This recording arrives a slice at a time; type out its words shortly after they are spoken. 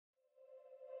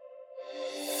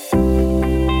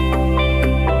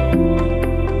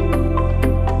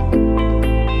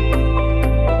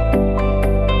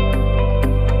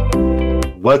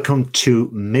Welcome to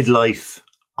Midlife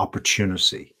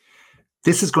Opportunity.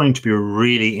 This is going to be a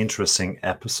really interesting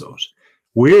episode.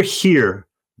 We're here,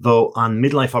 though, on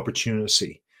Midlife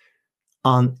Opportunity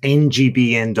on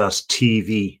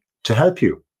ngbn.tv to help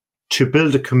you to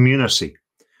build a community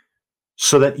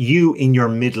so that you in your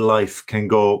midlife can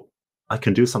go, I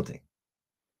can do something.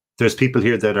 There's people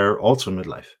here that are also in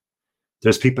midlife.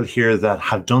 There's people here that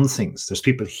have done things. There's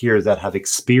people here that have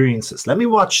experiences. Let me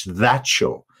watch that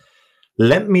show.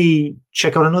 Let me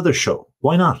check out another show.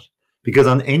 Why not? Because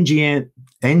on ngbn.tv,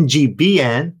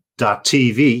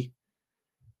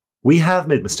 we have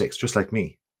made mistakes just like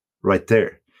me right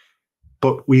there.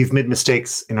 But we've made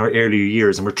mistakes in our earlier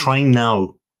years and we're trying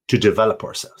now to develop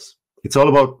ourselves. It's all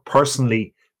about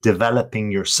personally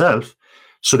developing yourself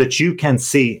so that you can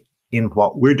see in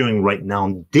what we're doing right now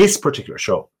in this particular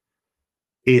show,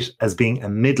 it as being a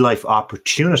midlife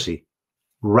opportunity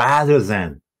rather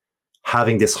than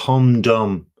having this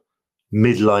humdum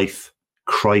midlife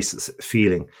crisis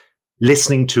feeling,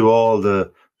 listening to all the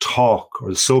talk or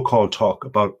the so-called talk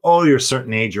about, oh, you're a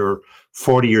certain age, you're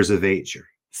 40 years of age, you're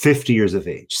 50 years of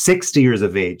age, 60 years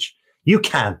of age. You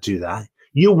can't do that.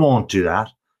 You won't do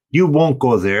that. You won't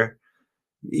go there.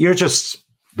 You're just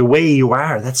the way you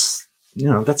are. That's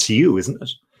you, isn't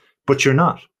it? But you're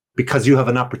not, because you have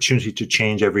an opportunity to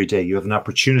change every day. You have an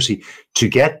opportunity to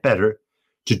get better,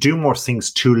 to do more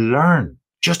things, to learn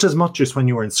just as much as when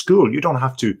you were in school. You don't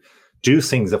have to do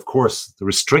things, of course, the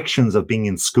restrictions of being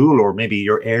in school or maybe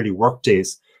your early work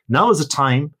days. Now is the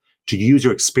time to use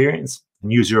your experience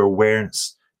and use your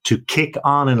awareness to kick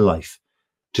on in life,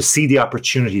 to see the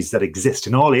opportunities that exist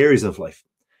in all areas of life.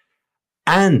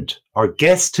 And our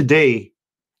guest today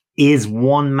is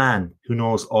one man who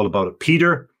knows all about it.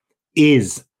 Peter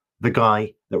is the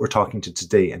guy that we're talking to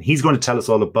today, and he's going to tell us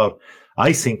all about,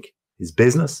 I think, his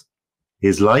business,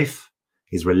 his life,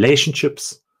 his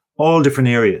relationships, all different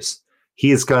areas. He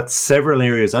has got several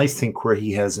areas, I think, where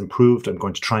he has improved. I'm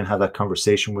going to try and have that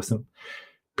conversation with him.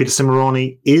 Peter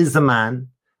Cimoroni is the man,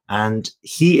 and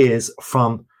he is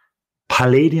from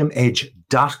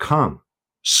palladiumedge.com.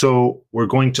 So we're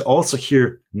going to also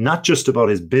hear not just about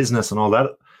his business and all that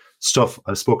stuff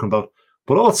I've spoken about,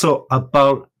 but also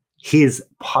about his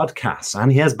podcast,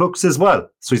 and he has books as well.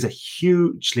 So he's a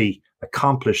hugely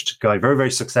accomplished guy, very, very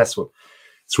successful.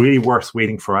 It's really worth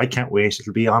waiting for. I can't wait.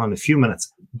 It'll be on in a few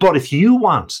minutes. But if you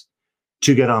want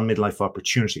to get on Midlife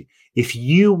Opportunity, if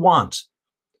you want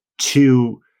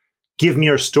to give me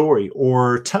your story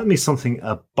or tell me something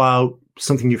about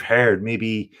something you've heard,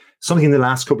 maybe something in the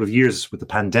last couple of years with the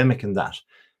pandemic and that,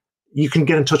 you can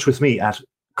get in touch with me at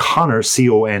Conor,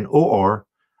 Conor,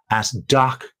 at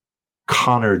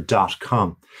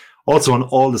docconor.com. Also on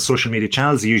all the social media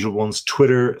channels, the usual ones,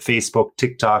 Twitter, Facebook,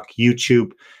 TikTok,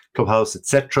 YouTube, Clubhouse,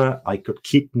 etc. I could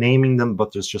keep naming them,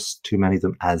 but there's just too many of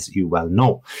them, as you well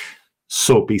know.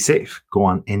 So be safe. Go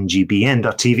on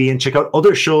ngbn.tv and check out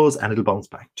other shows, and it'll bounce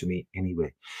back to me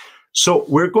anyway. So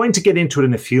we're going to get into it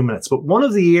in a few minutes, but one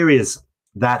of the areas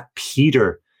that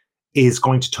Peter is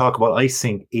going to talk about, I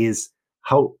think, is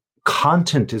how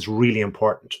content is really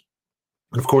important.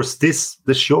 And of course, this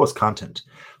show is content,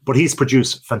 but he's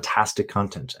produced fantastic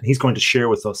content, and he's going to share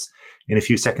with us in a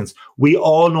few seconds. We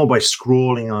all know by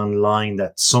scrolling online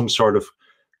that some sort of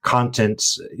content,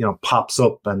 pops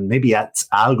up, and maybe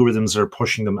algorithms are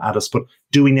pushing them at us. But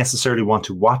do we necessarily want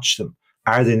to watch them?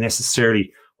 Are they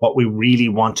necessarily what we really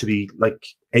want to be, like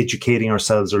educating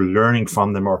ourselves or learning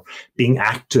from them or being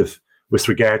active with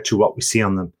regard to what we see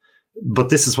on them? But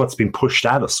this is what's been pushed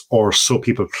at us, or so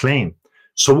people claim.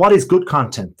 So what is good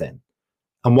content then?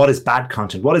 And what is bad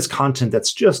content? What is content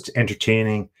that's just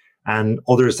entertaining and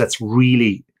others that's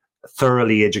really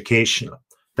thoroughly educational,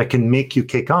 that can make you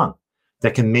kick on,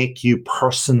 that can make you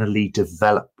personally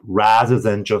develop, rather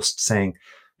than just saying,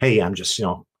 hey, I'm just,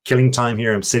 killing time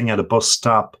here. I'm sitting at a bus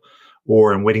stop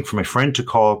or I'm waiting for my friend to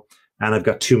call and I've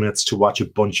got 2 minutes to watch a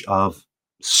bunch of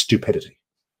stupidity.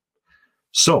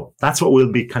 So that's what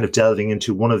we'll be kind of delving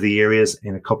into, one of the areas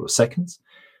in a couple of seconds.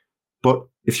 But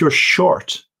if you're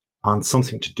short on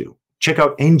something to do, check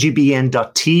out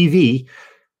ngbn.tv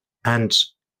and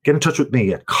get in touch with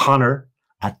me at Conor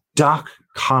at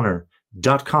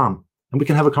docconor.com, and we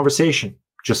can have a conversation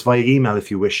just via email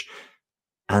if you wish.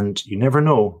 And you never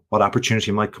know what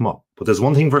opportunity might come up. But there's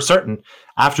one thing for certain.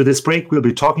 After this break, we'll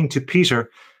be talking to Peter,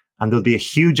 and there'll be a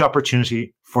huge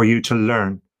opportunity for you to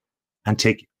learn and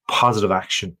take positive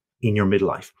action in your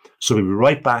midlife. So we'll be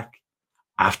right back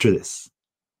after this.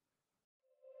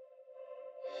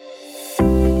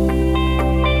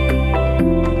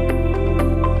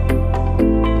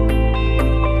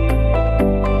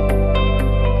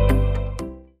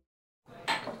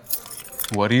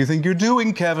 What do you think you're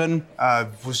doing, Kevin?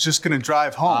 Was just going to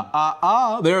drive home.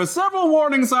 There are several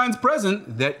warning signs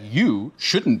present that you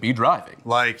shouldn't be driving.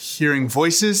 Like hearing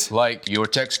voices? Like your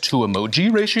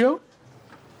text-to-emoji ratio?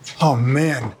 Oh,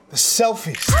 man. The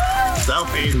selfies.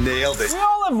 Selfie, nailed it. We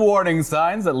all have warning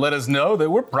signs that let us know that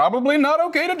we're probably not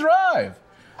okay to drive.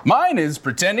 Mine is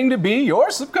pretending to be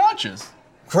your subconscious.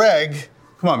 Craig,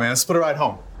 come on, man. Let's split a ride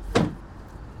home.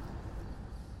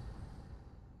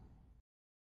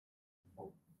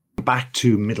 Back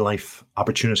to Midlife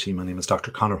Opportunity. My name is Dr.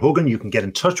 Conor Hogan. You can get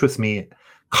in touch with me,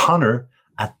 Conor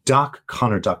at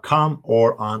docconor.com,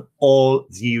 or on all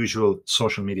the usual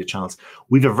social media channels.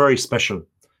 We have a very special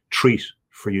treat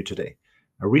for you today.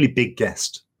 A really big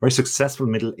guest, very successful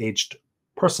middle-aged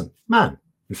person, man,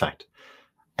 in fact,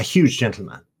 a huge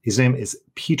gentleman. His name is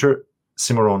Peter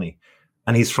Cimoroni,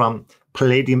 and he's from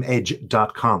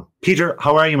palladiumedge.com. Peter,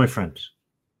 how are you, my friend?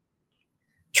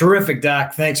 Terrific,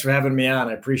 Doc. Thanks for having me on.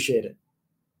 I appreciate it.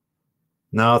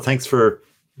 No, thanks for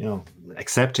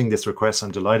accepting this request.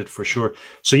 I'm delighted for sure.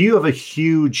 So you have a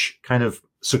huge kind of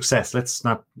success. Let's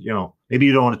not, maybe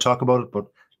you don't want to talk about it, but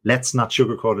let's not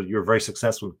sugarcoat it. You're a very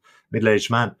successful middle-aged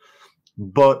man.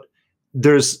 But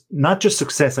there's not just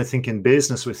success, I think, in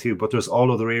business with you, but there's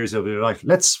all other areas of your life.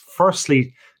 Let's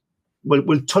firstly,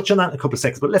 we'll touch on that in a couple of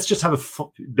seconds, but let's just have a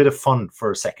bit of fun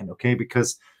for a second, okay?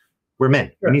 Because we're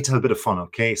men. Sure. We need to have a bit of fun,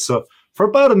 okay? So for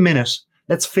about a minute,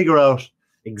 let's figure out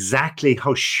exactly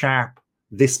how sharp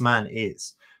this man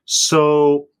is.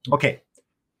 So, okay,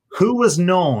 who was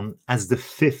known as the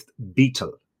fifth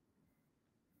Beatle?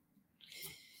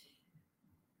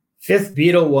 Fifth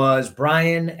Beatle was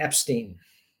Brian Epstein.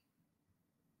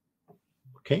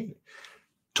 Okay,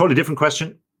 totally different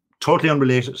question, totally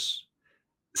unrelated.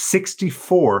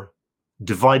 64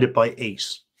 divided by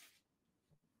 8.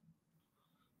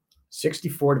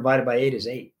 64 divided by 8 is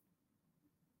 8.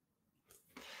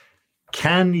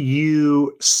 Can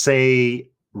you say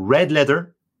red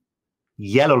leather,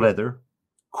 yellow leather,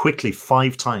 quickly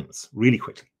 5 times, really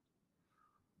quickly?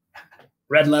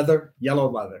 Red leather,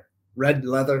 yellow leather. Red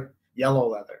leather, yellow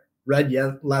leather. Red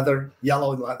leather,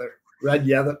 yellow leather. Red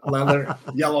leather,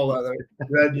 yellow leather.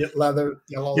 Red leather,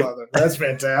 yellow leather. That's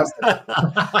fantastic.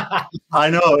 I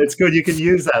know, it's good. You can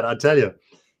use that, I tell you.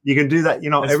 You can do that.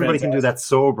 That's everybody fantastic. Can do that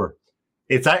sober.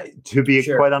 It's to be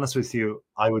quite honest with you,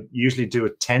 I would usually do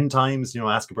it 10 times,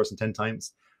 ask a person 10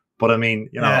 times. But I mean,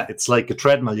 it's like a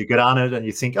treadmill. You get on it and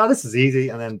you think, oh, this is easy.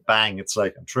 And then bang, it's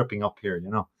like, I'm tripping up here,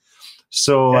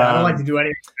 So I don't like to do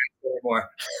anything anymore.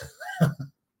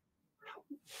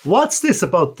 What's this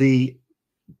about the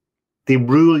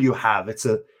rule you have? It's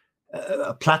a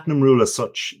platinum rule as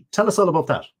such. Tell us all about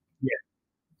that. Yeah.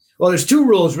 Well, there's 2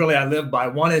 rules really I live by.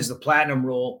 One is the platinum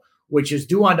rule, which is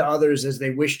do unto others as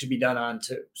they wish to be done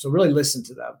unto. So really listen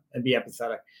to them and be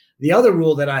empathetic. The other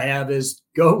rule that I have is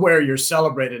go where you're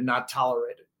celebrated, not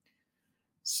tolerated.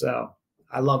 So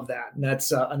I love that. And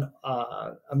that's I'm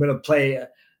going to play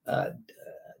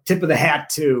tip of the hat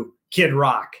to Kid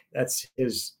Rock. That's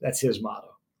his motto.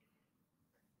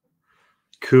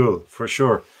 Cool, for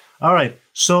sure. All right.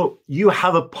 So you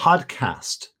have a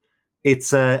podcast.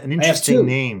 It's an interesting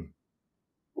name.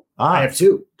 I have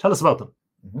 2. Tell us about them.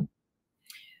 Mm-hmm.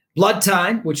 Blood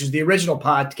Time, which is the original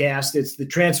podcast. It's the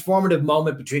transformative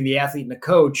moment between the athlete and the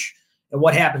coach and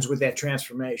what happens with that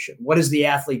transformation. What does the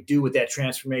athlete do with that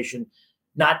transformation?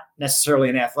 Not necessarily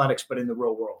in athletics, but in the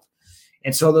real world.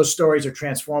 And so those stories are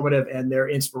transformative and they're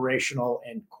inspirational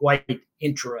and quite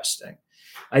interesting.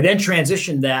 I then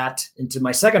transitioned that into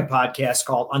my second podcast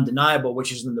called Undeniable,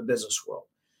 which is in the business world.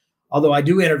 Although I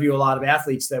do interview a lot of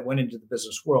athletes that went into the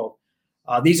business world.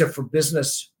 These are for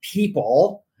business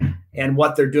people and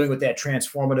what they're doing with that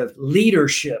transformative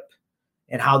leadership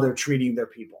and how they're treating their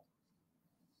people.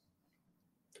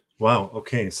 Wow.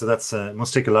 Okay. So that's it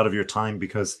must take a lot of your time,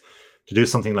 because to do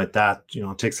something like that,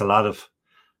 it takes a lot of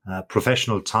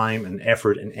professional time and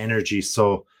effort and energy.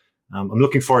 So I'm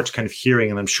looking forward to kind of hearing,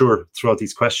 and I'm sure throughout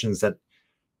these questions that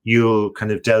you'll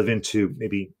kind of delve into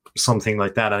maybe something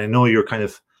like that. And I know you're kind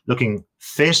of looking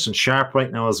fit and sharp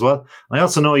right now as well. I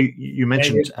also know you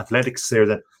mentioned athletics there,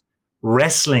 that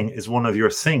wrestling is one of your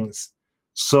things.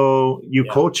 So you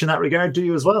coach in that regard, do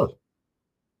you as well?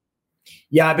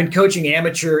 Yeah, I've been coaching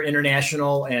amateur,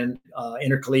 international, and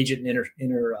intercollegiate and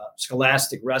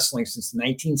interscholastic wrestling since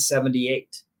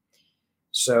 1978.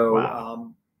 So,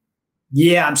 wow.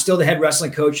 I'm still the head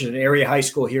wrestling coach at an area high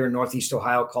school here in Northeast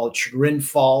Ohio called Chagrin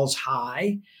Falls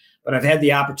High. But I've had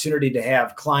the opportunity to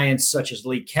have clients such as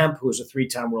Lee Kemp, who is a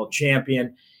 3-time world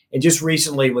champion, and just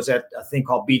recently was at a thing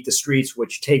called Beat the Streets,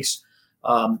 which takes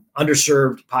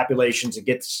underserved populations and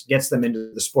gets them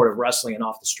into the sport of wrestling and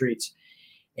off the streets.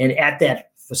 And at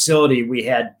that facility, we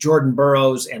had Jordan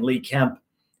Burroughs and Lee Kemp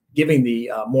giving the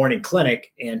morning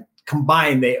clinic, and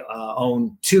combined, they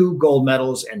own 2 gold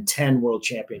medals and 10 world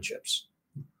championships.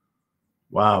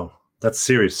 Wow, that's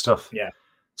serious stuff. Yeah.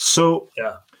 So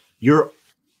Yeah.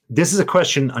 this is a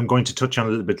question I'm going to touch on a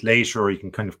little bit later, or you can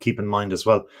kind of keep in mind as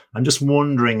well. I'm just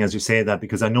wondering, as you say that,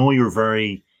 because I know you're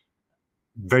very,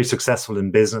 very successful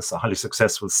in business, a highly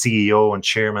successful CEO and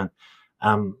chairman.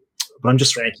 But I'm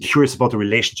just curious about the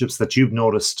relationships that you've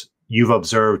noticed, you've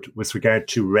observed with regard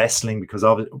to wrestling, because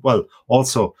of it, well,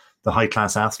 also the high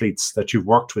class athletes that you've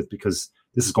worked with, because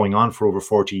this is going on for over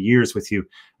 40 years with you,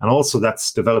 and also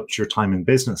that's developed your time in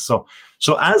business. So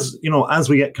as you know, as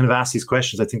we get kind of asked these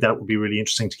questions, I think that would be really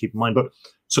interesting to keep in mind. But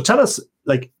so tell us,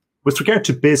 like, with regard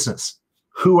to business,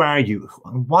 who are you?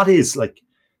 What is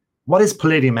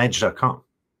PalladiumEdge.com?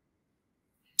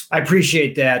 I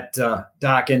appreciate that,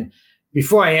 Doc. And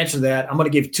before I answer that, I'm going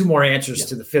to give 2 more answers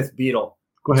to the 5th Beatle.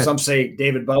 Go ahead. Some say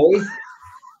David Bowie,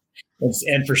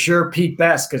 and for sure Pete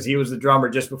Best, because he was the drummer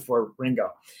just before Ringo.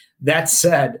 That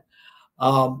said,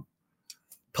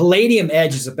 Palladium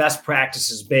Edge is a best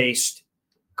practices based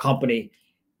company,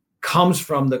 comes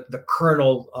from the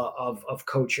kernel of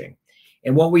coaching.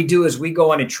 And what we do is we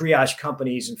go in and triage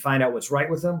companies and find out what's right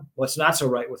with them, what's not so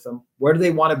right with them, where do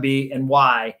they want to be, and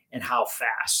why, and how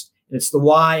fast. And it's the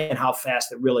why and how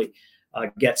fast that really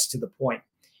gets to the point.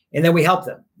 And then we help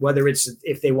them, whether it's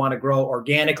if they want to grow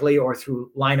organically or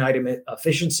through line item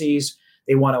efficiencies,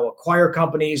 they want to acquire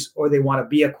companies, or they want to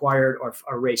be acquired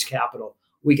or raise capital.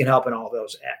 We can help in all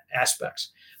those aspects.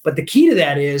 But the key to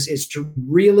that is to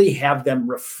really have them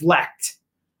reflect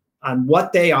on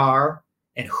what they are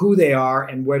and who they are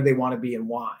and where they want to be and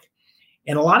why.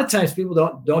 And a lot of times people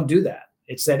don't do that.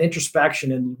 It's that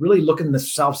introspection and really looking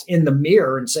themselves in the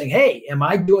mirror and saying, hey, am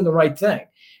I doing the right thing?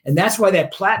 And that's why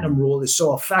that platinum rule is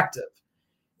so effective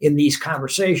in these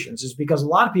conversations, is because a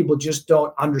lot of people just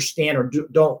don't understand or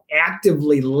don't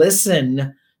actively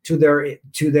listen to their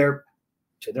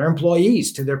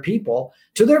employees, to their people,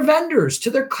 to their vendors,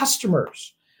 to their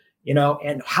customers,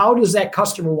 and how does that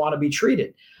customer want to be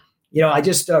treated? I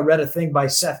just read a thing by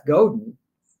Seth Godin,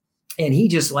 and he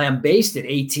just lambasted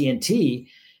AT&T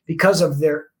because of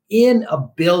their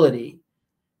inability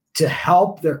to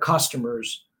help their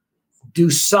customers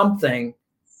do something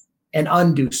and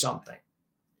undo something.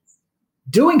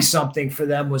 Doing something for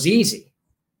them was easy.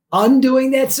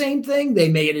 Undoing that same thing, they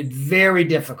made it very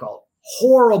difficult.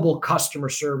 Horrible customer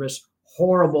service,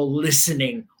 horrible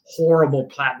listening, horrible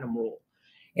platinum rule.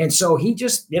 And so he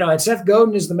just, and Seth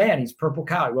Godin is the man. He's Purple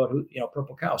Cow. He wrote,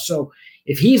 Purple Cow. So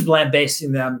if he's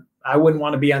lambasting them, I wouldn't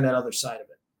want to be on that other side of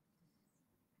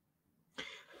it.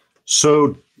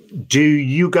 So do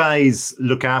you guys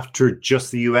look after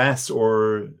just the US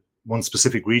or one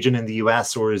specific region in the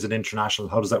US, or is it international?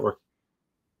 How does that work?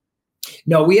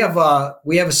 No, we have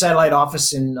a satellite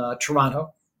office in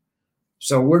Toronto.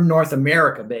 So we're North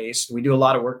America based. We do a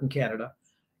lot of work in Canada,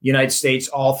 United States,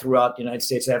 all throughout the United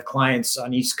States. I have clients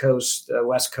on East Coast,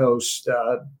 West Coast,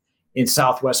 in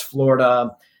Southwest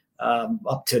Florida,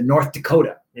 up to North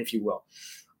Dakota, if you will.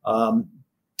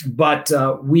 But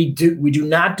we do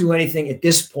not do anything at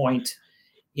this point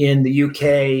in the UK,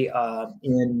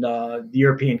 in the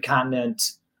European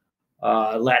continent,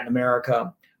 Latin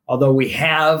America. Although we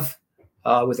have,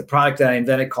 with a product that I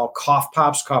invented called Cough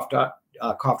Pops, cough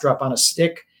drop on a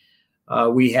stick.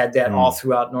 We had that all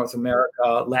throughout North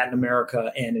America, Latin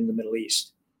America, and in the Middle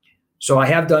East. So I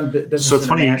have done business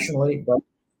internationally, but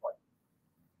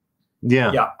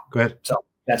yeah, go ahead. So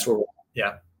that's where we're at.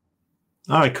 Yeah.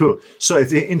 All right, cool. So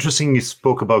it's interesting you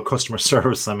spoke about customer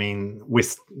service. I mean,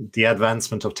 with the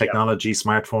advancement of technology,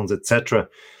 smartphones, etc.,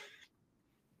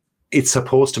 it's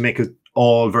supposed to make it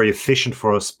all very efficient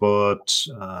for us. But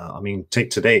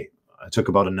take today. I took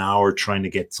about an hour trying to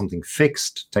get something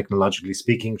fixed, technologically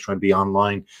speaking, trying to be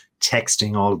online,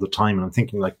 texting all of the time. And I'm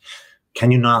thinking, like, can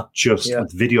you not just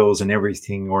with videos and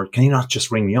everything, or can you not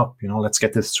just ring me up? Let's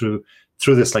get this through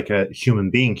this like a human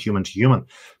being, human to human.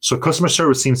 So customer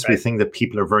service seems to be a thing that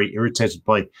people are very irritated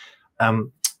by.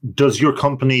 Does your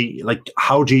company,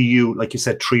 how do you, like you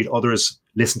said, treat others,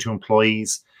 listen to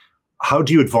employees? How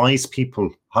do you advise people?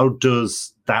 How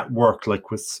does that work,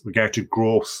 with regard to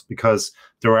growth? Because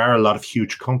there are a lot of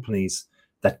huge companies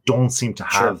that don't seem to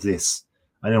have this.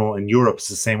 I know in Europe it's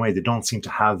the same way. They don't seem to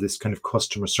have this kind of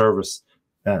customer service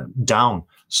down.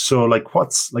 So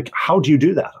how do you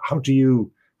do that? How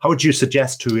would you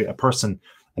suggest to a person,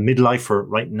 a midlifer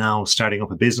right now, starting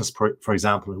up a business, for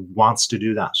example, who wants to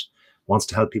do that, wants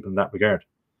to help people in that regard?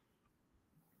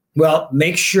 Well,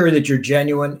 make sure that you're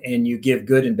genuine and you give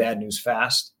good and bad news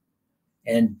fast,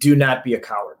 and do not be a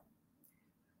coward.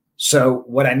 So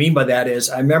what I mean by that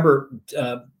is I remember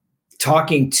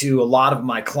talking to a lot of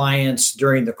my clients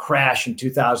during the crash in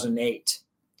 2008.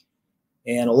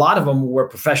 And a lot of them were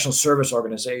professional service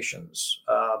organizations,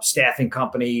 staffing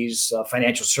companies,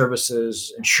 financial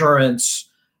services,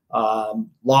 insurance,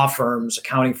 law firms,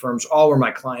 accounting firms, all were my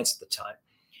clients at the time.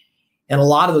 And a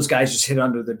lot of those guys just hid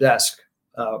under their desk,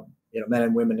 men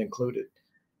and women included,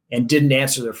 and didn't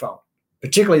answer their phone,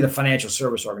 particularly the financial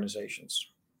service organizations.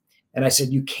 And I said,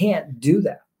 you can't do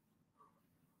that.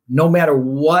 No matter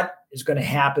what is going to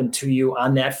happen to you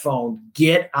on that phone,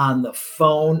 get on the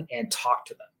phone and talk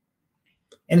to them.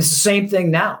 And it's the same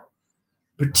thing now,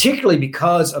 particularly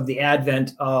because of the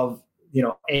advent of,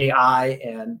 AI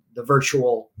and the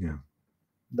virtual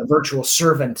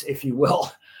servant, if you will,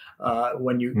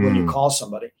 when you call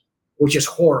somebody, which is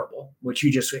horrible, which you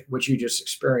just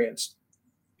experienced.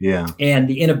 Yeah. And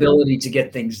the inability to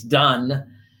get things done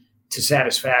to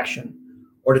satisfaction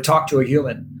or to talk to a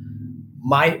human.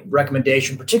 My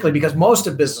recommendation, particularly because most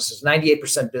of businesses,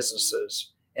 98%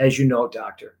 businesses, as you know,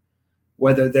 doctor,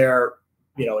 whether they're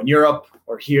in Europe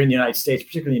or here in the United States,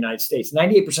 particularly in the United States,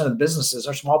 98% of the businesses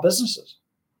are small businesses.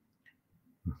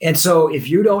 And so if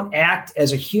you don't act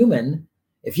as a human,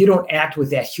 if you don't act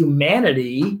with that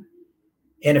humanity,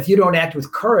 and if you don't act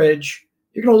with courage,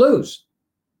 you're going to lose.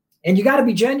 And you got to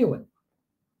be genuine.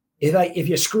 If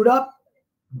you screwed up,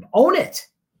 own it.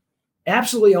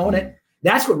 Absolutely own it.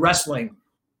 That's what wrestling,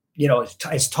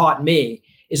 has taught me,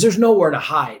 is there's nowhere to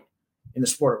hide in the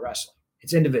sport of wrestling.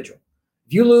 It's individual.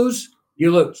 If you lose,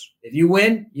 you lose. If you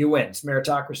win, you win. It's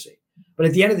meritocracy. But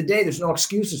at the end of the day, there's no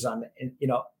excuses on it.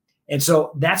 And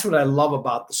so that's what I love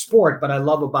about the sport. But I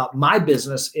love about my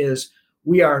business is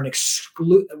we are an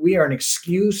exclusive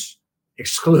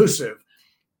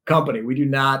company. We do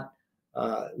not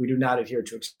adhere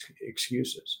to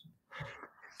excuses.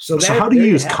 So how do you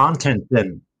use content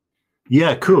then?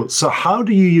 Yeah, cool. So how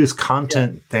do you use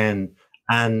content then?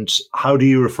 And how do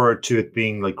you refer to it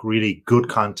being like really good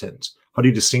content? How do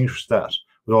you distinguish that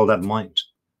with all that in mind?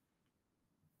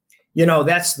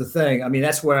 That's the thing. I mean,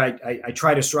 that's where I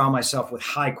try to surround myself with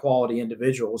high quality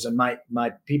individuals, and my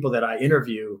people that I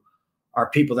interview are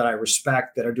people that I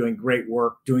respect, that are doing great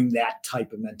work, doing that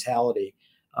type of mentality,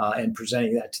 and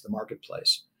presenting that to the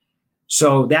marketplace.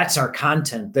 So that's our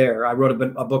content there. I wrote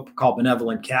a book called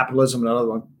Benevolent Capitalism,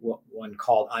 another one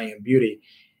called I Am Beauty.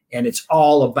 And it's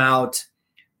all about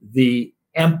the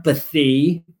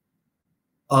empathy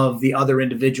of the other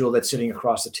individual that's sitting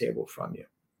across the table from you.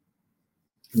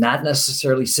 Not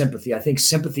necessarily sympathy. I think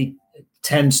sympathy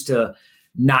tends to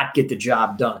not get the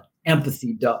job done.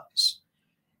 Empathy does.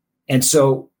 And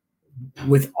so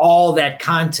with all that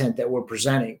content that we're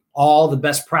presenting, all the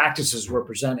best practices we're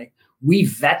presenting, we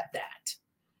vet that.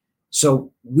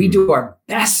 So we do our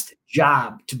best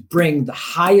job to bring the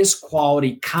highest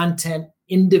quality content,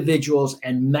 individuals,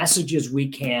 and messages we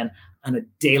can on a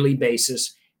daily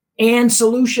basis, and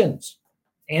solutions.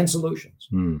 And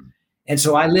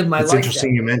so I live my life. It's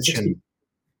interesting you mentioned.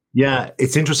 Yeah,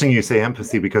 it's interesting you say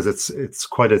empathy, because it's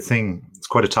quite a thing. It's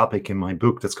quite a topic in my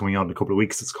book that's coming out in a couple of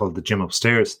weeks. It's called The Gym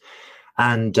Upstairs.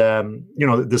 And,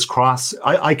 this cross,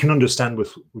 I can understand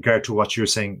with regard to what you're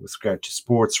saying with regard to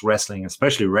sports, wrestling,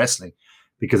 especially wrestling,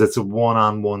 because it's a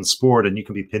one-on-one sport and you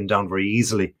can be pinned down very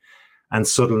easily. And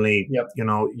suddenly,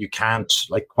 you can't,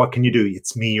 what can you do?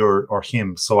 It's me or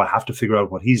him. So I have to figure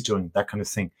out what he's doing, that kind of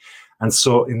thing. And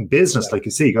so in business, like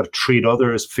you say, you got to treat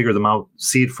others, figure them out,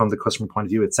 see it from the customer point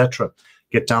of view, etc.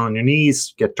 Get down on your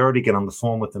knees, get dirty, get on the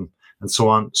phone with them, and so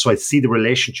on. So I see the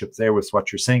relationship there with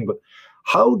what you're saying. But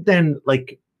how then,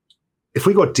 if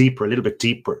we go deeper, a little bit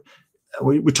deeper,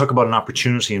 we talk about an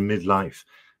opportunity in midlife.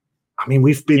 I mean,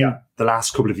 we've been the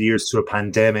last couple of years through a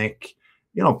pandemic.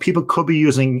 People could be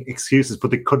using excuses, but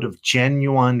they could have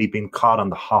genuinely been caught on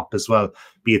the hop as well,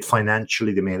 be it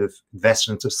financially, they may have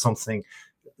invested into something.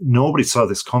 Nobody saw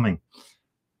this coming.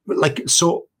 But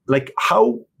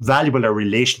how valuable are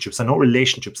relationships? I know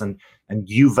relationships, and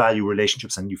you value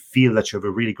relationships, and you feel that you have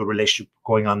a really good relationship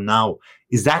going on now.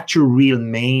 Is that your real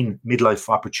main midlife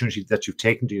opportunity that you've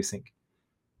taken, do you think?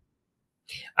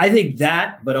 I think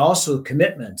that, but also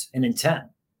commitment and intent,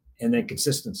 and then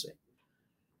consistency.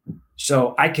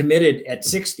 So I committed at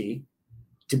 60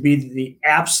 to be the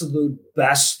absolute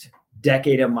best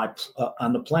decade of my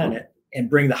on the planet, and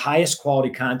bring the highest quality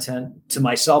content to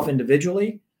myself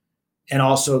individually, and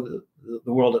also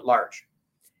the world at large.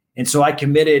 And so I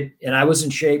committed, and I was in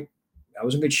shape. I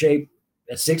was in good shape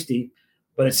at 60,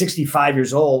 but at 65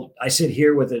 years old, I sit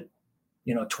here with a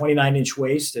 29-inch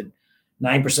waist and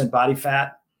 9% body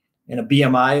fat and a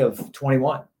BMI of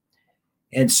 21.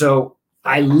 And so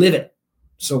I live it.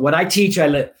 So what I teach, I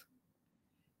live.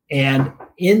 And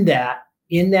in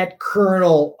that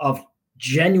kernel of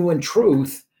genuine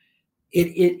truth,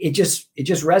 it just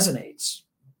resonates,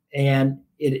 and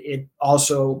it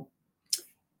also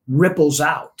ripples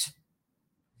out.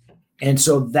 And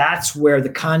so that's where the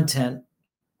content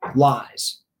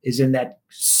lies, is in that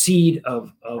seed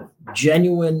of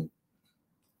genuine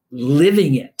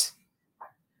living it,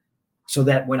 so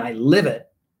that when I live it,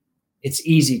 it's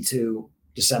easy to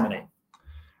disseminate.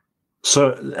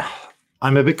 So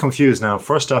I'm a bit confused now.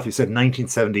 First off, you said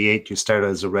 1978 you started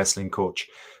as a wrestling coach.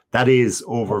 That is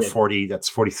over 40, that's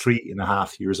 43 and a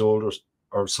half years old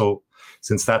or so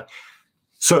since that.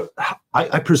 So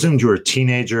I presumed you were a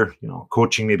teenager,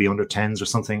 coaching maybe under 10s or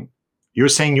something. You're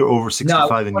saying you're over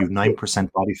 65 and you have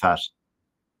 9% body fat.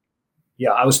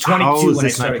 Yeah, I was 22 How is when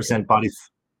this I started. 9% body?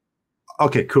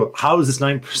 Okay, cool. How is this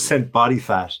 9% body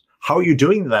fat? How are you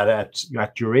doing that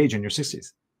at your age in your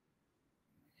 60s?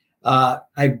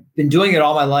 I've been doing it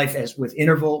all my life with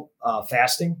interval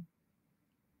fasting.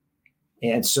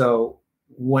 And so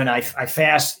when I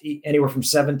fast anywhere from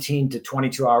 17 to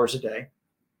 22 hours a day,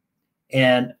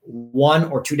 and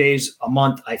 1 or 2 days a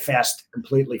month, I fast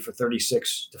completely for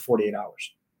 36 to 48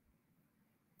 hours.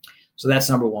 So that's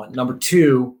number one. Number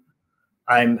two,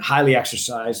 I'm highly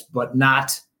exercised, but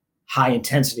not high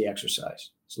intensity exercise.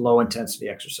 It's low intensity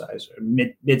exercise, or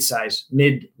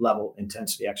mid-level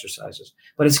intensity exercises,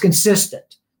 but it's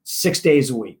consistent 6 days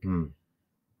a week. And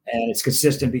it's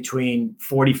consistent between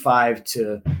 45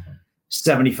 to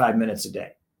 75 minutes a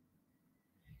day.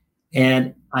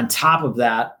 And on top of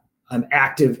that, I'm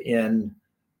active in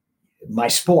my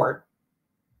sport,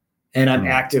 and I'm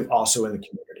active also in the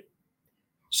community.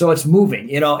 So it's moving,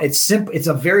 it's simple. It's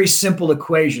a very simple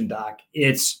equation, Doc.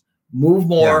 It's move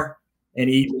more and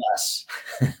eat less.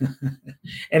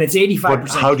 And it's 85%.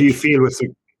 How do you feel with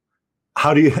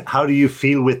how do you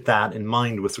feel with that in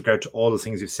mind, with regard to all the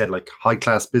things you've said, like high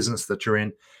class business that you're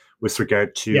in, with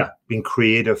regard to being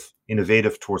creative,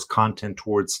 innovative towards content,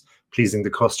 towards pleasing the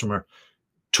customer,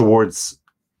 towards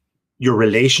your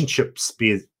relationships,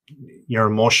 be it your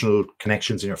emotional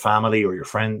connections in your family or your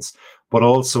friends, but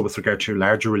also with regard to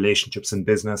larger relationships in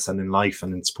business and in life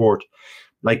and in sport?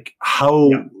 Like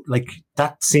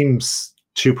that seems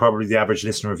to probably the average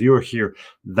listener or viewer here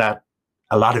that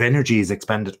a lot of energy is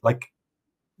expended. Like,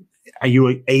 are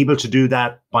you able to do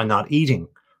that by not eating?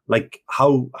 Like,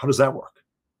 how does that work?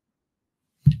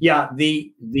 Yeah,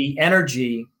 the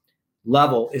energy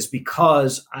level is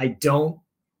because I don't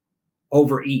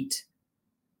overeat.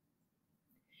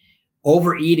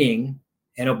 Overeating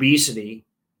and obesity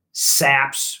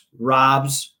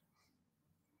robs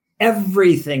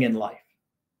everything in life.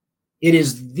 It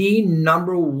is the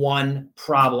number one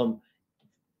problem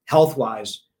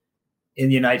health-wise in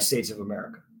the United States of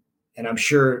America, and I'm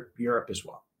sure Europe as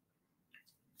well.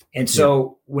 And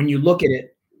so when you look at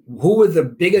it, who were the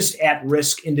biggest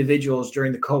at-risk individuals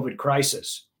during the COVID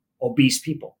crisis? Obese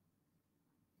people.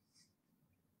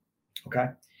 Okay.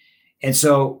 And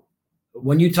so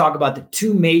when you talk about the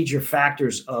two major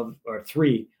factors or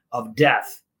three of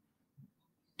death,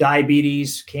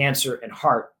 diabetes, cancer, and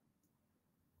heart,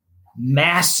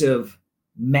 massive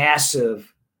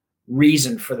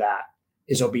reason for that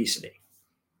is obesity.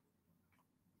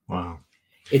 Wow.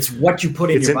 It's what you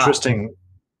put in your body. It's interesting.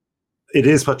 It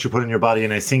is what you put in your body.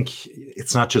 And I think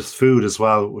it's not just food as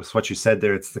well, with what you said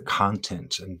there, it's the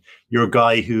content. And you're a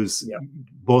guy who's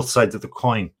both sides of the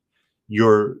coin.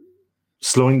 You're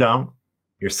slowing down,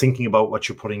 you're thinking about what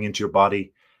you're putting into your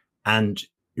body, and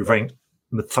you're very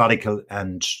methodical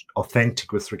and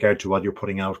authentic with regard to what you're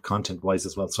putting out content-wise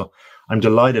as well. So I'm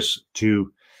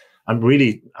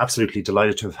really absolutely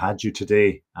delighted to have had you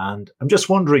today. And I'm just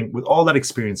wondering, with all that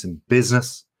experience in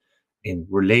business, in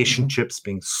relationships,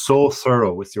 being so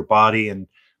thorough with your body and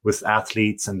with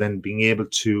athletes, and then being able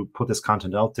to put this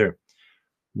content out there,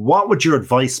 what would your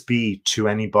advice be to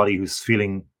anybody who's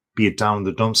feeling, be it down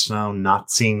the dumps now,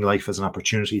 not seeing life as an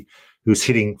opportunity, who's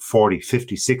hitting 40,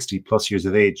 50, 60 plus years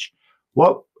of age?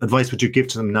 What advice would you give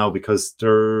to them now? Because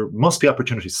there must be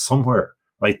opportunities somewhere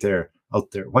right there,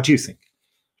 out there. What do you think?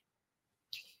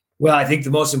 Well, I think the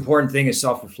most important thing is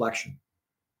self-reflection,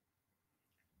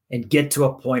 and get to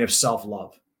a point of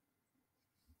self-love.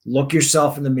 Look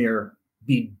yourself in the mirror,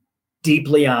 be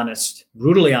deeply honest,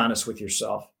 brutally honest with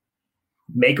yourself,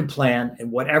 make a plan,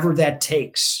 and whatever that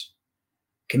takes,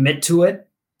 commit to it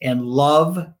and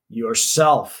love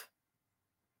yourself.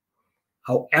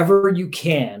 However you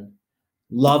can,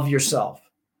 love yourself,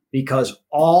 because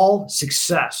all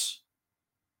success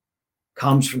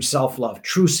comes from self-love,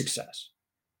 true success.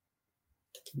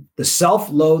 The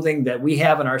self-loathing that we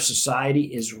have in our society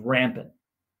is rampant,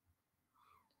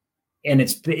 and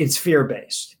it's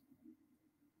fear-based.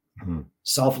 Mhm.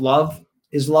 Self-love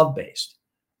is love-based.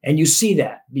 And you see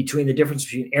that between the difference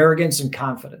between arrogance and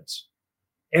confidence.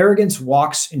 Arrogance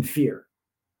walks in fear.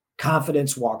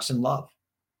 Confidence walks in love.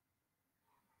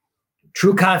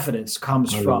 True confidence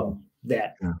comes from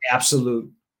that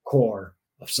absolute core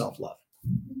of self-love.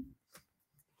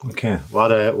 Okay,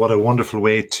 what a wonderful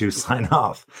way to sign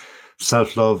off.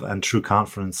 Self-love and true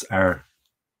confidence are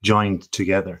joined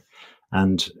together.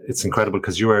 And it's incredible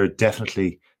because you are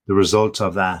definitely the result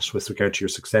of that with regard to your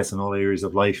success in all areas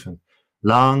of life. And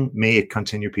long may it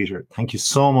continue, Peter. Thank you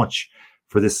so much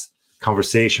for this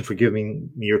conversation, for giving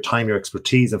me your time, your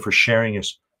expertise, and for sharing it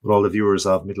with all the viewers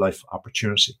of Midlife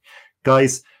Opportunity.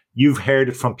 Guys, you've heard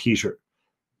it from Peter.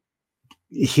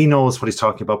 He knows what he's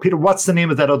talking about. Peter, what's the name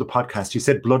of that other podcast? You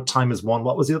said Blood Time is one.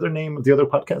 What was the other name of the other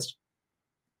podcast?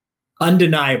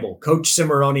 Undeniable. Coach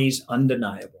Cimoroni's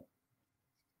Undeniable.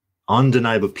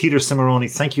 Undeniable. Peter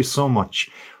Cimoroni, thank you so much.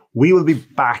 We will be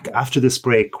back after this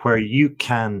break where you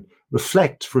can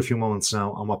reflect for a few moments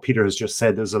now on what Peter has just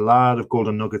said. There's a lot of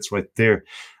golden nuggets right there.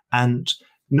 And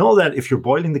know that if you're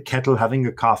boiling the kettle, having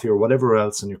a coffee or whatever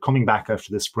else, and you're coming back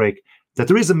after this break, that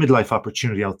there is a midlife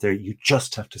opportunity out there. You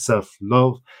just have to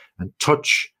self-love and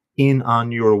touch in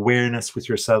on your awareness with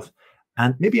yourself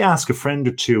and maybe ask a friend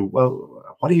or two,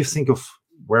 well, what do you think of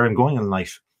where I'm going in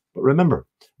life? But remember,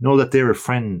 know that they're a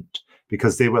friend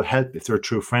because they will help if they're a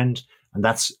true friend. And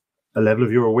that's a level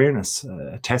of your awareness,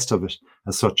 a test of it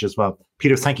as such as well.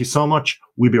 Peter, thank you so much.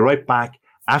 We'll be right back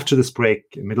after this break,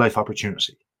 Midlife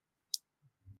Opportunity.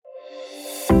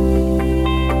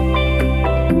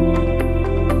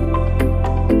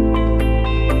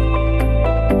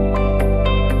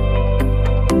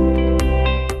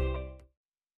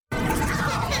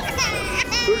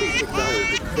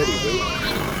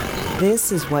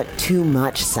 This is what too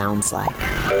much sounds like.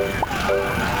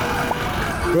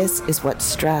 This is what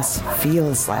stress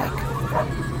feels like.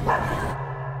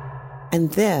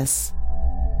 And this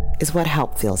is what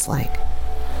help feels like.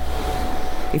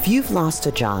 If you've lost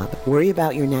a job, worry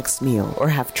about your next meal, or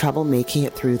have trouble making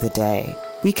it through the day,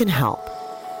 we can help.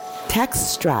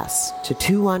 Text STRESS to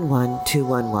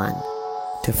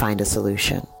 211-211 to find a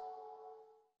solution.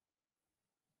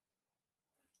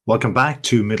 Welcome back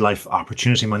to Midlife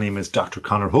Opportunity. My name is Dr.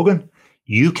 Conor Hogan.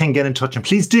 You can get in touch, and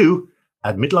please do,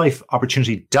 at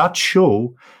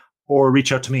midlifeopportunity.show, or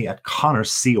reach out to me at Conor,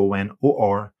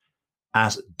 CONOR,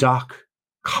 at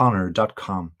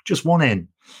docconor.com. Just one N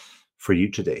for you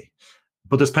today.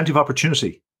 But there's plenty of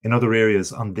opportunity in other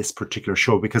areas on this particular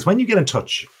show, because when you get in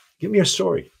touch, give me your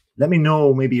story. Let me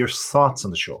know maybe your thoughts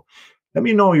on the show. Let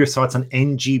me know your thoughts on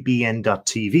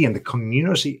ngbn.tv and the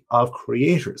community of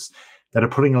creators that are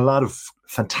putting a lot of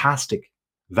fantastic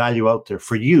value out there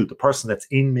for you, the person that's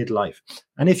in midlife.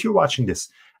 And if you're watching this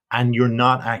and you're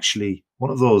not actually one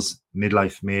of those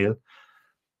midlife male,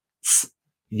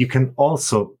 you can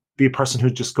also be a person who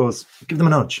just goes, give them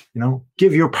a nudge,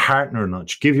 give your partner a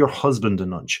nudge, give your husband a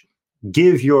nudge,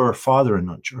 give your father a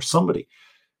nudge, or somebody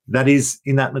that is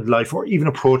in that midlife or even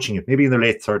approaching it, maybe in their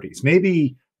late 30s,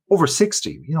 maybe over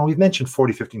 60. We've mentioned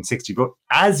 40, 50, and 60, but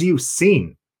as you've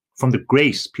seen from the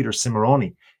great Peter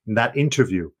Cimoroni in that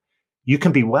interview, you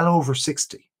can be well over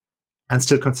 60 and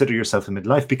still consider yourself in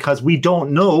midlife, because we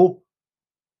don't know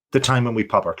the time when we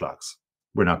pop our clocks.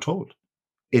 We're not told.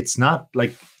 It's not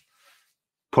like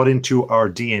put into our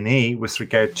DNA with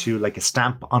regard to like a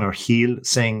stamp on our heel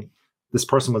saying this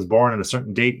person was born on a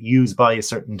certain date, used by a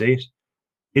certain date.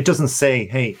 It doesn't say,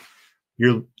 hey,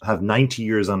 you'll have 90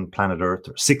 years on planet Earth,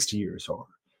 or 60 years, or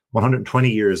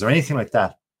 120 years, or anything like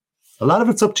that. A lot of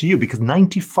it's up to you, because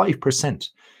 95%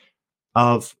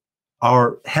 of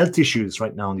our health issues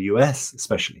right now in the US,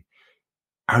 especially,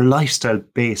 are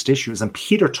lifestyle-based issues. And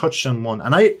Peter touched on one.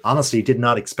 And I honestly did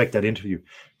not expect that interview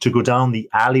to go down the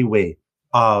alleyway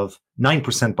of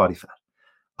 9% body fat,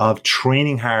 of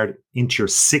training hard into your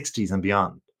 60s and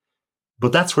beyond.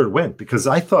 But that's where it went, because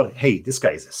I thought, hey, this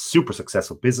guy is a super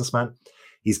successful businessman.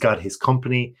 He's got his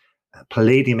company,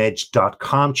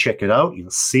 palladiumedge.com. Check it out.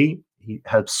 You'll see he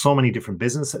helps so many different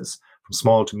businesses from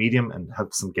small to medium and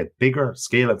helps them get bigger,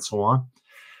 scale, and so on.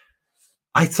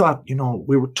 I thought,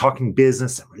 we were talking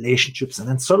business and relationships, and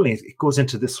then suddenly it goes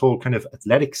into this whole kind of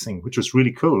athletics thing, which was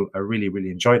really cool. I really, really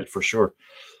enjoyed it for sure.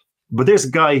 But there's a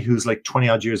guy who's like 20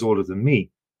 odd years older than me.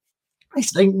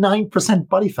 He's like 9%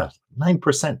 body fat,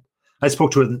 9%. I spoke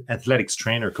to an athletics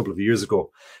trainer a couple of years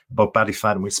ago about body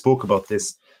fat, and we spoke about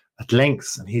this at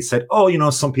length. And he said,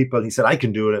 some people, he said, I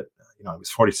can do it. I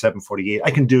was 47, 48. I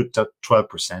can do it at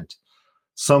 12%.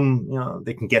 Some,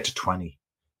 they can get to 20.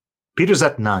 Peter's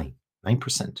at 9%.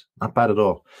 Not bad at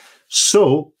all.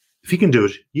 So if he can do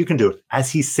it, you can do it. As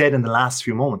he said in the last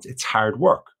few moments, it's hard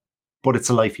work. but it's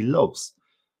a life he loves.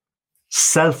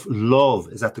 Self-love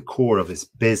is at the core of his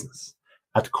business,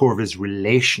 at the core of his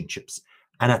relationships,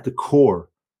 and at the core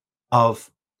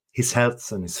of his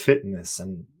health and his fitness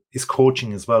and his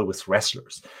coaching as well with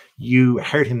wrestlers. You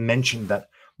heard him mention that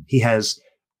he has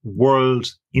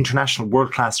international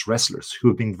world-class wrestlers who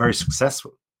have been very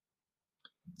successful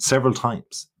several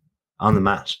times on the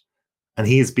mat. And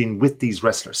he has been with these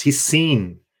wrestlers. He's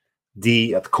seen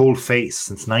the cold face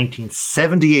since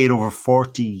 1978, over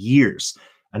 40 years,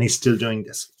 and he's still doing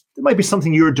this. There might be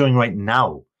something you're doing right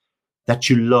now that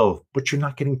you love, but you're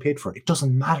not getting paid for it. It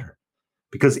doesn't matter.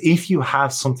 Because if you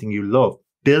have something you love,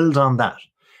 build on that.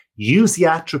 Use the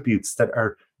attributes that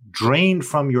are drained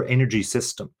from your energy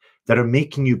system, that are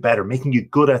making you better, making you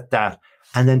good at that,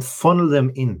 and then funnel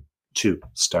them in to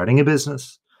starting a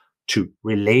business, to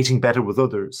relating better with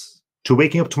others, to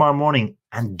waking up tomorrow morning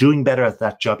and doing better at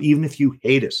that job, even if you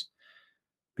hate it,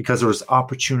 because there's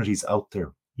opportunities out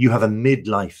there. You have a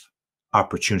midlife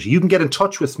opportunity. You can get in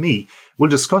touch with me. We'll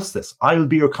discuss this. I will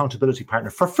be your accountability partner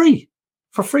for free.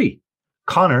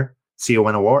 Conor,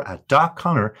 CONOR, at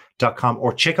 .conor.com,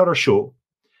 or check out our show,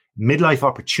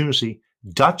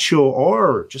 midlifeopportunity.show,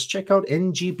 or just check out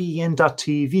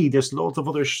ngbn.tv. There's loads of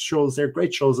other shows there,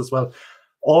 great shows as well,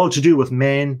 all to do with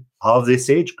men of this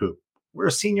age group.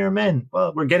 We're senior men.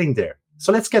 Well, we're getting there.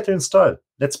 So let's get there in style.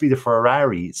 Let's be the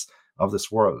Ferraris of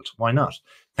this world. Why not?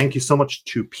 Thank you so much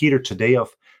to Peter today of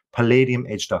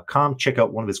palladiumedge.com. Check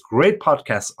out one of his great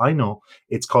podcasts. I know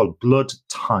it's called Blood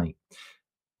Time.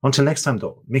 Until next time,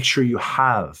 though, make sure you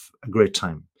have a great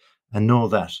time and know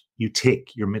that you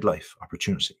take your midlife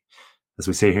opportunity. As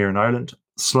we say here in Ireland,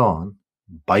 slán,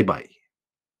 bye-bye.